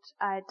had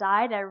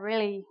died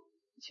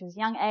she was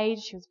young age,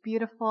 she was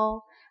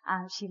beautiful,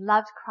 she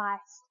loved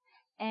Christ,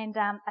 and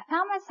I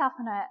found myself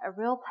in a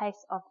real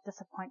place of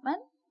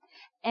disappointment,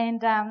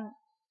 and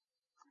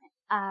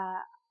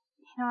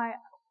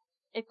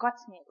it got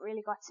to me, it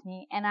really got to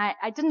me, and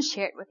I didn't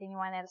share it with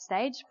anyone at a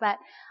stage, but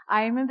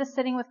I remember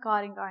sitting with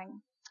God and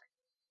going,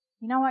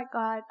 you know what,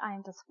 God, I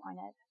am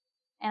disappointed.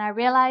 And I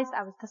realized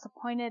I was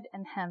disappointed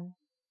in Him.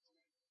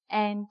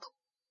 And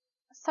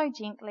so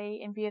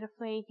gently and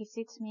beautifully, He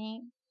said to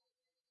me,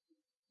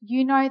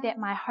 you know that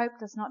my hope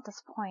does not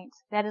disappoint.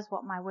 That is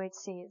what my word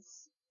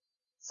says.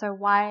 So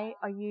why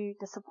are you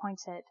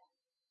disappointed?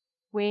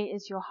 Where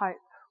is your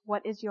hope?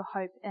 What is your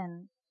hope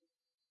in?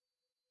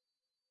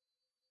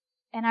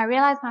 And I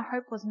realized my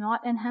hope was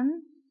not in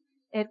Him.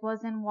 It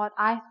was in what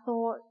I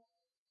thought,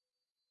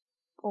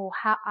 or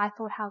how I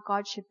thought how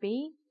God should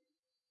be.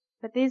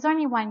 But there's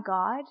only one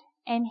God,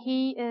 and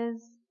He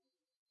is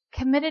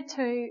committed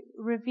to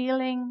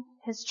revealing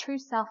His true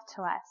self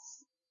to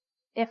us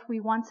if we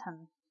want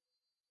Him.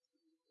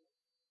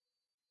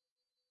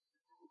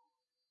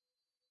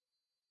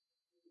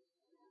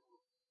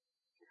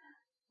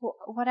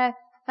 What I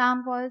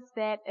found was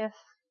that if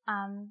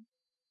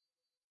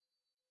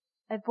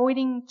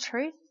avoiding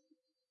truth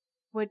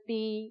would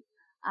be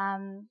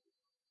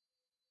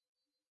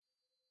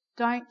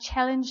don't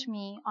challenge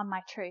me on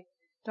my truth.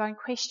 Don't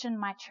question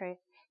my truth.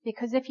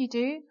 Because if you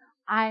do,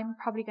 I'm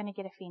probably going to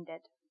get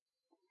offended.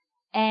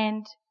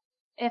 And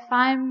if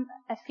I'm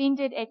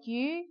offended at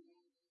you,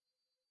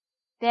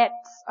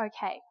 that's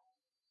okay.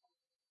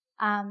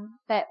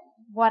 But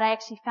what I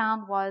actually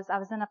found was I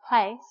was in a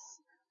place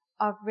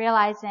of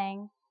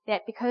realizing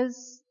that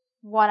because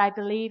what I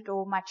believed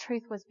or my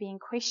truth was being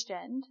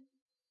questioned,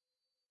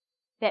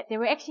 that there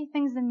were actually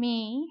things in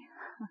me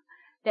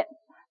that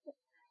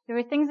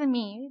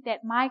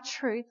my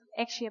truth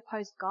actually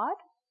opposed God.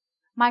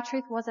 My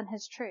truth wasn't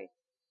His truth.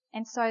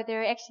 And so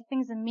there are actually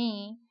things in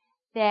me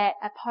that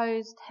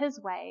opposed His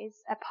ways,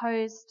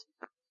 opposed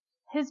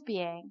His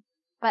being.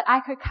 But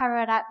I could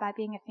cover it up by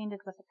being offended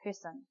with a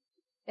person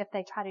if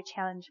they try to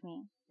challenge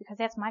me, because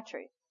that's my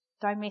truth.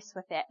 Don't mess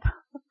with that,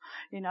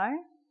 you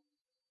know?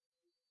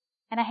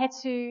 And I had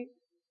to,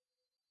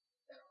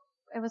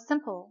 it was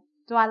simple.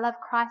 Do I love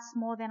Christ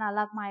more than I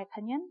love my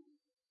opinion?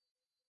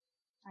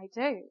 I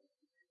do. It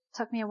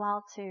took me a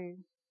while to,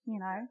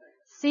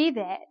 see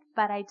that,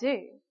 but I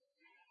do.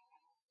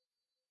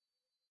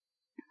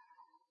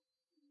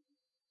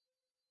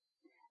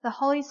 The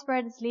Holy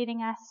Spirit is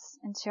leading us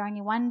into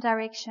only one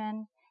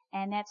direction,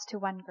 and that's to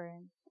one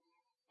groom.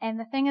 And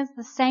the thing is,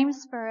 the same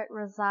Spirit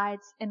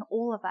resides in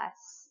all of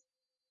us.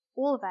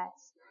 All of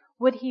us.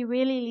 Would He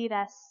really lead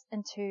us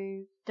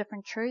into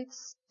different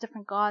truths,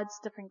 different gods,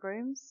 different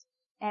grooms?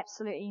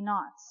 Absolutely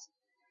not.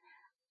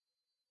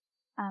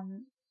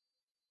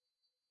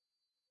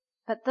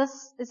 But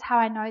this is how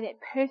I know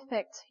that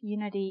perfect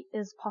unity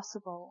is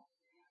possible.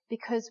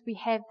 Because we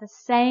have the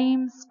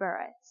same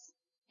Spirit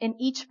in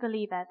each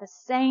believer, the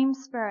same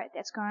Spirit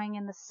that's going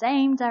in the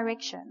same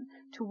direction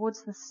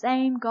towards the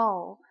same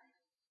goal.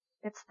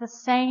 It's the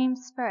same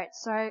Spirit.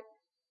 So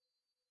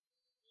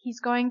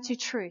He's going to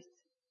truth.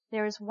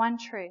 There is one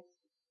truth.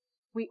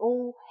 We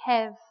all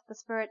have the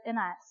Spirit in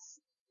us.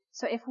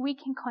 So if we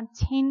can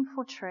contend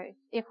for truth,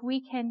 if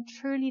we can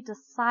truly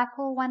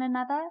disciple one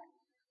another,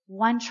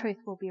 one truth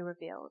will be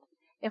revealed.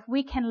 If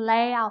we can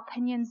lay our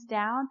opinions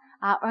down,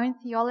 our own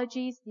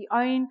theologies, the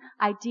own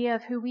idea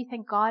of who we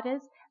think God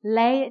is,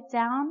 lay it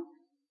down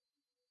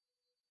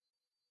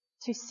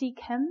to seek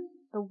Him,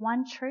 the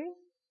one truth,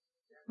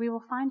 we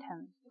will find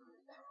Him.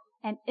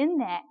 And in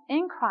that,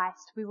 in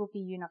Christ, we will be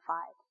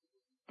unified.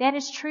 That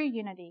is true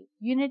unity.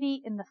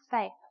 Unity in the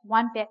faith,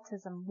 one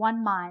baptism,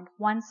 one mind,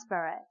 one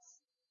Spirit.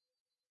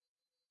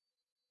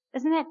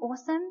 Isn't that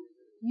awesome?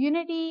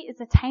 Unity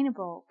is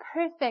attainable,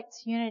 perfect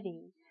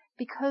unity,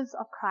 because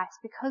of Christ,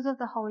 because of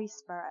the Holy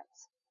Spirit.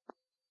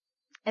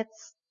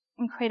 It's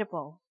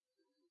incredible.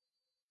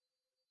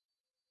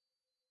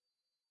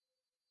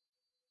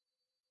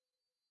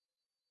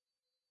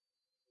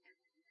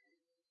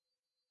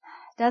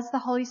 Does the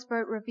Holy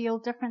Spirit reveal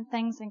different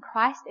things in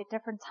Christ at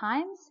different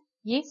times?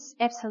 Yes,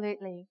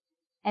 absolutely.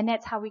 And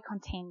that's how we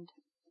contend.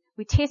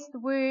 We test the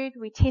Word,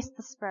 we test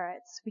the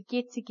spirits, we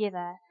get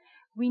together.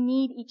 We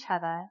need each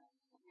other.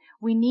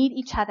 We need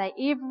each other,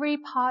 every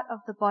part of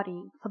the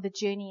body, for the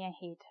journey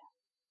ahead.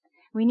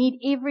 We need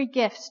every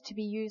gift to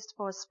be used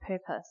for its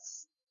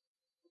purpose.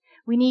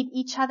 We need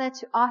each other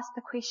to ask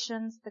the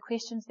questions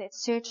that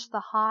search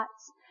the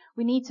hearts.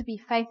 We need to be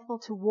faithful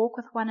to walk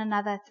with one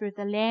another through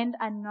the land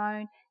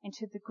unknown and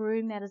to the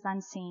groom that is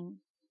unseen.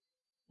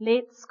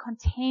 Let's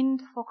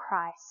contend for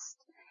Christ.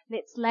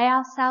 Let's lay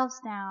ourselves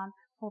down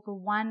for the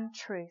one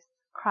truth,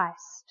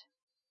 Christ.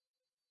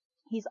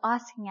 He's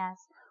asking us,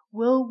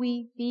 will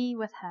we be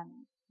with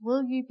Him?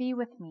 Will you be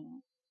with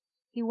me?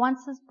 He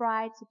wants His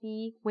bride to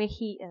be where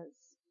He is.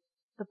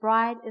 The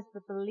bride is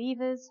the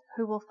believers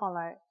who will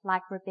follow,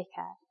 like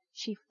Rebecca.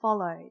 She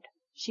followed.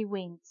 She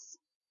went.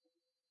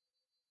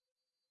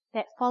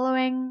 That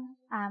following,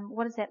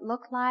 what does that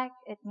look like?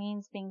 It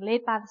means being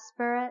led by the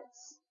Spirit,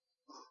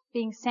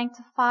 being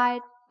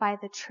sanctified by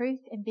the truth,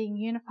 and being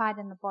unified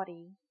in the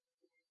body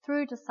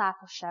through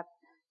discipleship,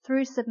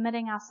 through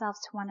submitting ourselves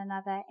to one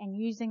another and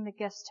using the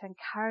gifts to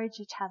encourage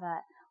each other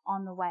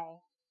on the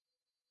way.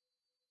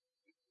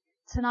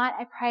 Tonight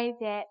I pray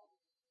that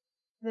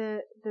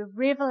the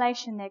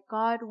revelation that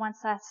God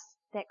wants us,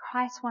 that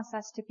Christ wants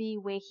us to be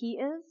where He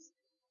is,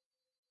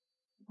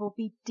 will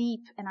be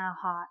deep in our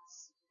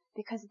hearts,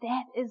 because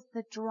that is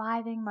the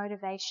driving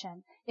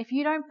motivation. If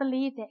you don't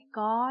believe that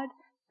God,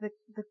 the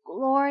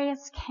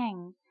glorious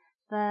King,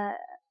 the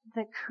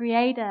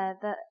Creator,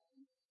 the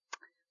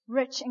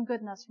rich in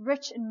goodness,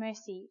 rich in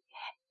mercy,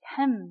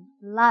 Him,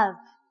 love,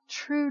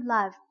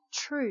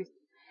 truth,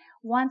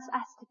 wants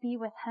us to be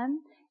with Him,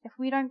 if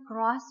we don't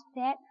grasp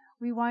that,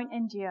 we won't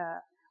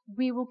endure.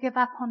 We will give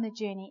up on the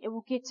journey. It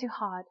will get too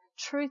hard.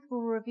 Truth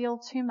will reveal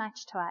too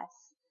much to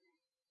us.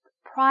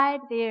 Pride,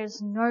 there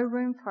is no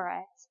room for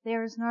it.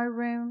 There is no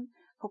room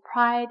for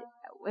pride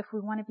if we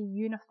want to be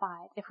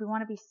unified, if we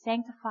want to be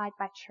sanctified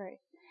by truth.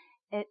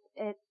 It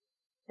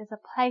is a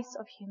place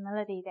of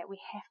humility that we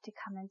have to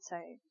come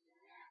into.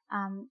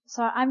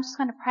 So I'm just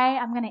going to pray.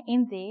 I'm going to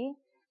end there.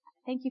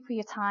 Thank you for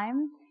your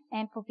time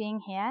and for being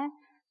here.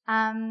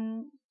 I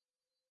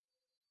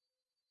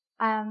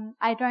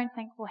don't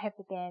think we'll have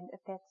the band, if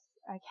that's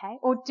okay.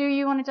 Or do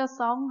you want to do a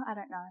song? I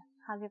don't know.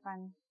 How's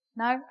everyone?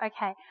 No?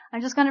 Okay.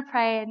 I'm just going to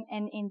pray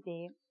and end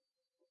there.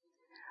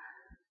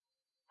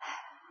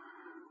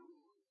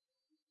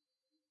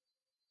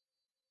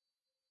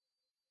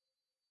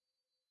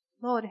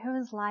 Lord, who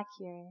is like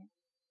you?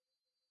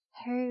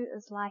 Who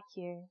is like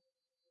you?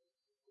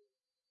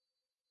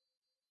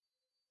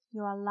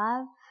 You are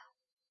love.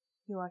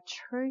 You are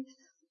truth.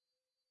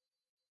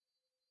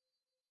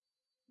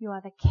 You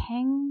are the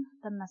King,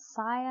 the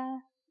Messiah.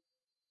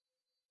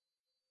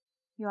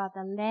 You are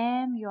the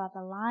Lamb. You are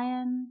the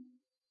Lion.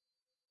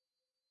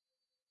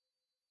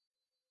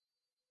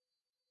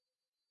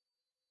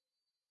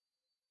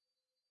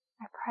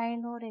 I pray,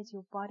 Lord, as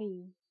your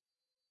body,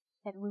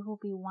 that we will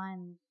be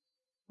one.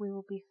 We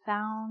will be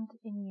found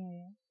in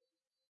you.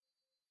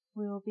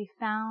 We will be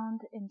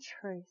found in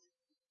truth.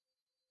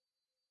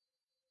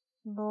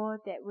 Lord,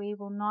 that we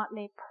will not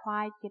let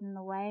pride get in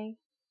the way.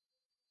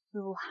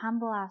 We will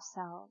humble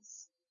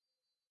ourselves.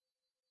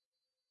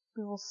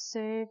 We will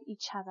serve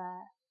each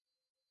other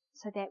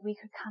so that we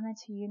could come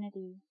into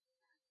unity.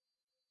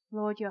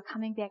 Lord, you're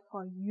coming back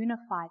for a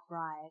unified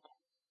bride,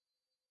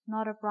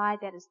 not a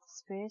bride that is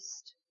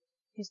dispersed,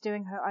 who's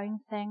doing her own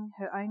thing,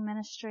 her own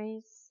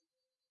ministries.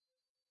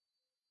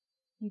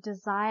 You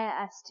desire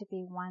us to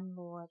be one,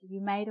 Lord.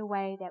 You made a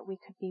way that we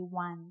could be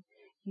one.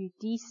 You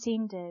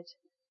descended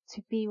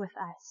to be with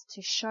us,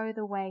 to show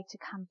the way to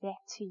come back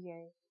to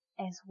you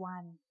as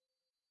one.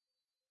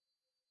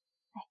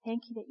 I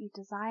thank you that you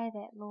desire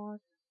that, Lord.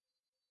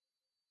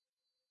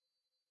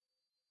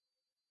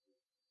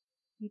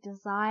 You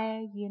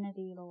desire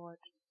unity, Lord.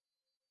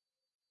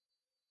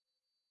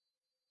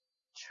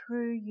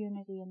 True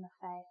unity in the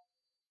faith.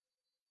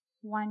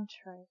 One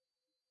truth.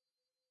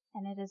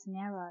 And it is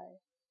narrow.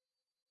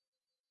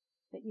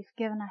 But you've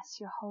given us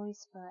your Holy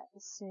Spirit,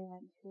 the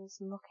servant who is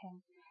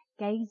looking,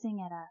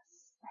 gazing at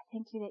us. I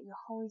thank you that your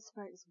Holy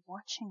Spirit is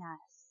watching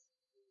us.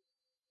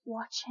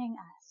 Watching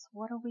us.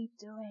 What are we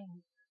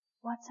doing?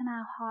 What's in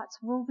our hearts?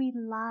 Will we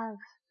love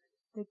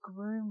the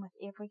groom with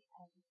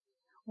everything?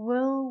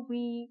 Will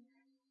we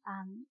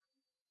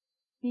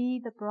be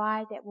the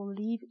bride that will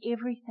leave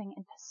everything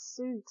in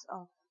pursuit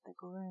of the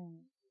groom?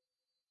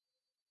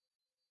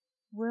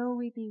 Will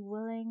we be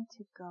willing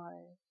to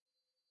go,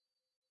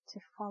 to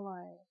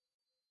follow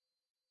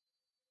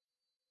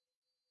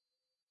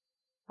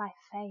by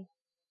faith?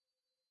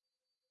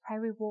 Pray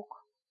we walk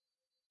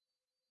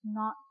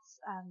not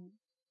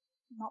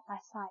by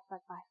sight,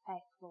 but by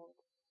faith, Lord.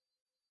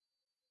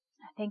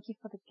 I thank you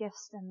for the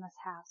gifts in this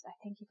house. I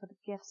thank you for the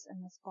gifts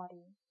in this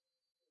body.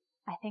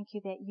 I thank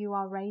you that you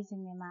are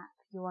raising them up.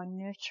 You are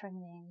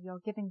nurturing them.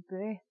 You're giving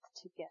birth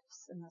to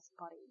gifts in this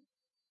body.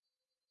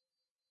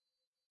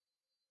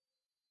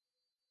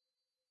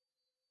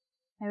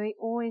 May we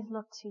always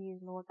look to you,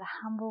 Lord, the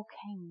humble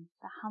King,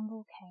 the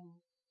humble King.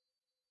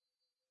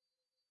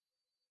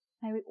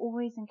 May we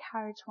always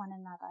encourage one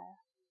another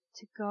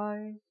to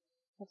go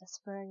where the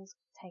Spirit is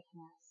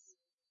taking us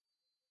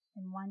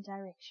in one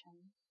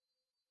direction.